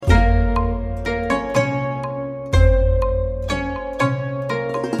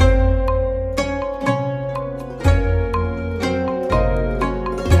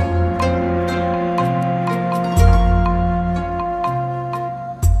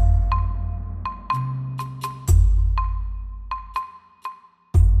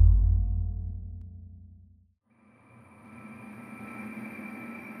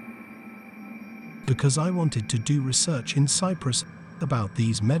because I wanted to do research in Cyprus about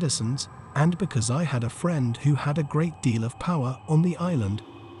these medicines, and because I had a friend who had a great deal of power on the island,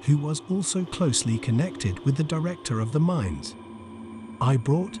 who was also closely connected with the director of the mines. I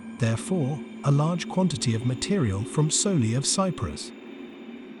brought, therefore, a large quantity of material from Soli of Cyprus.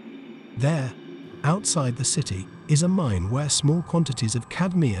 There, outside the city, is a mine where small quantities of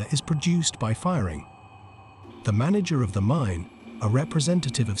cadmia is produced by firing. The manager of the mine, a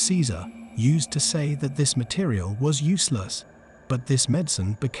representative of Caesar, used to say that this material was useless, but this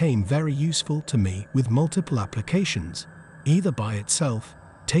medicine became very useful to me with multiple applications, either by itself,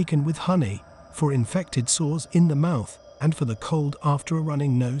 taken with honey, for infected sores in the mouth, and for the cold after a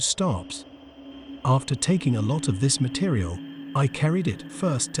running nose stops. After taking a lot of this material, I carried it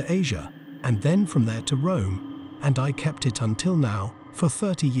first to Asia, and then from there to Rome, and I kept it until now, for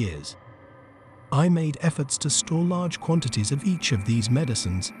 30 years. I made efforts to store large quantities of each of these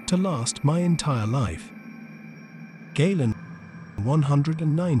medicines to last my entire life. Galen,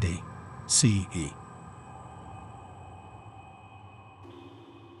 190 CE.